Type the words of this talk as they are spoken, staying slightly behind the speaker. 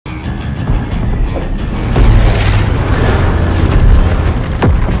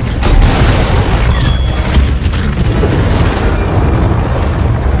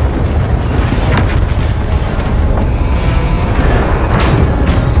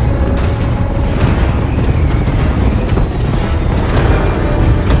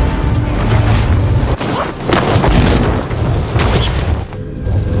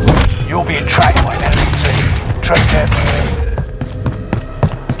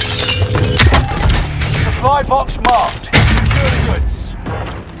Supply box marked. Secure the goods.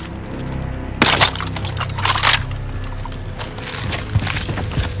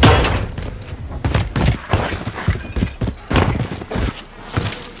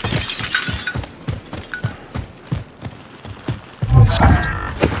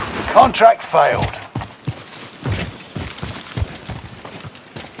 Contract failed.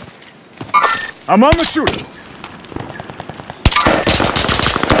 I'm on the shooter.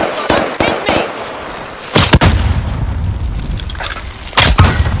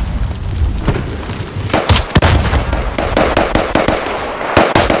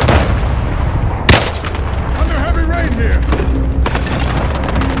 Under heavy rain here.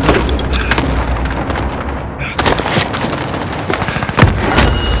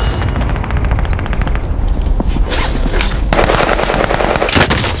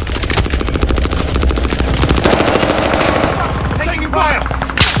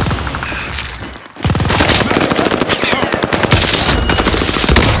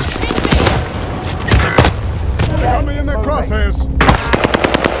 Crosshairs.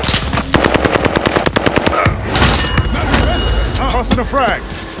 Tossing a frag.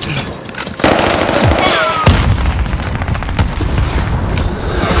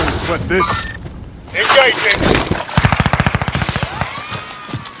 I won't sweat this. Engaging.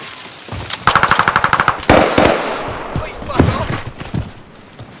 Please back off.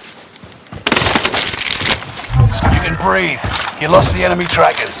 You can breathe. You lost the enemy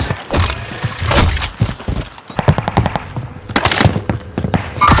trackers.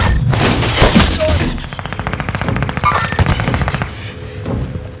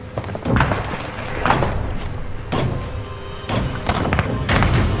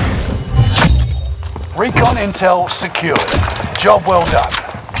 Recon intel secured. Job well done.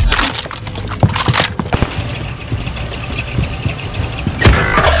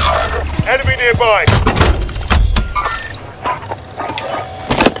 Enemy nearby.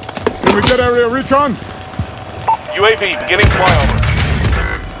 Can we get area recon? UAV beginning flyover.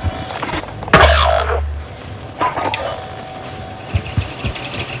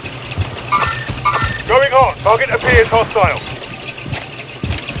 Going on. Target appears hostile.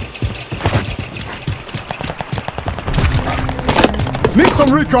 Need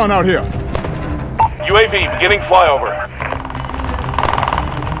some recon out here. UAV beginning flyover.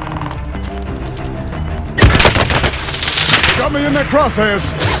 They got me in their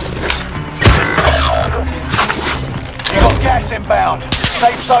crosshairs. You got gas inbound.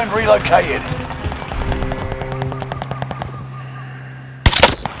 Safe zone relocated.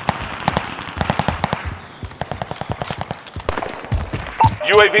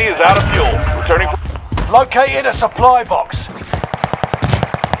 UAV is out of fuel. Returning. Located a supply box.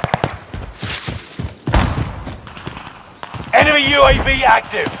 Enemy UAV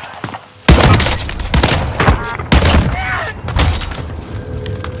active.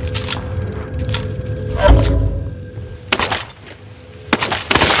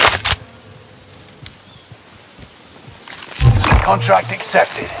 Contract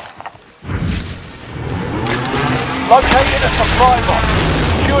accepted. Located a supply box.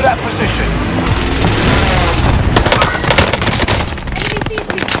 Secure that position.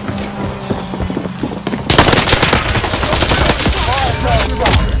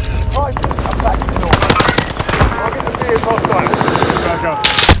 Back up.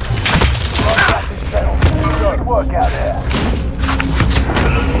 Good work out there.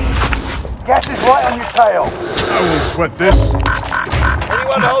 Gas is right on your tail. I won't sweat this.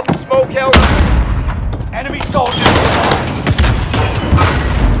 Anyone else? Smoke out. Enemy soldiers.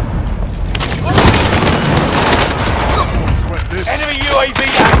 I won't sweat this. Enemy UAV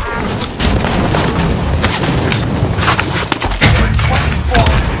active. 24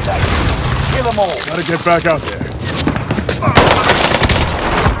 today. Kill them all. Gotta get back out there.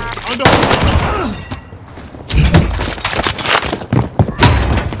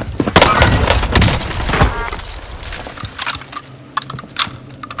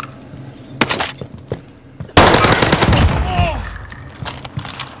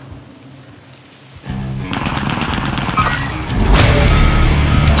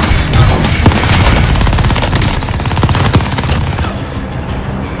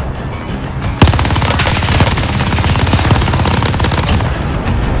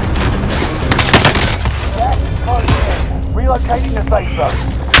 Relocating the safe zone.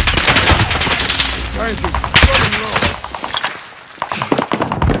 Tank is running low.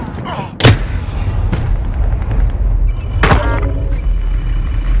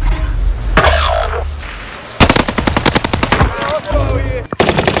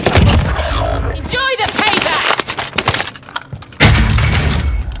 Enjoy the payback!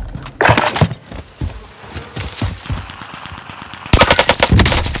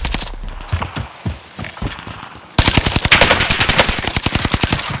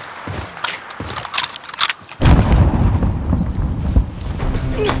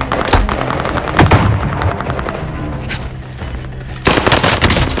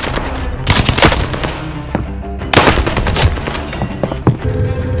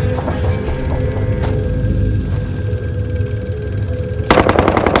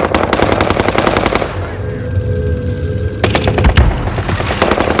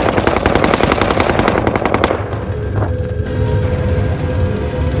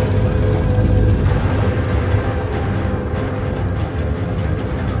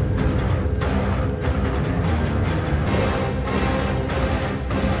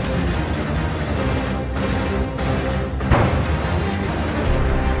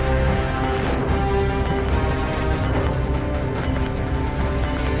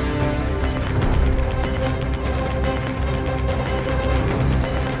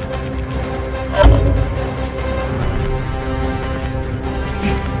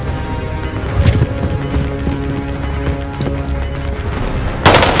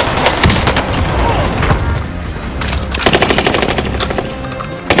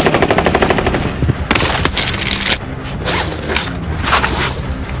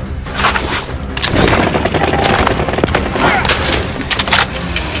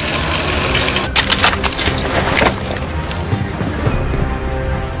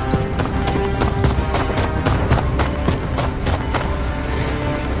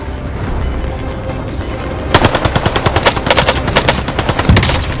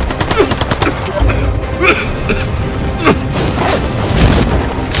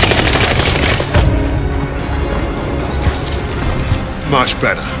 much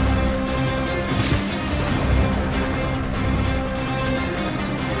better.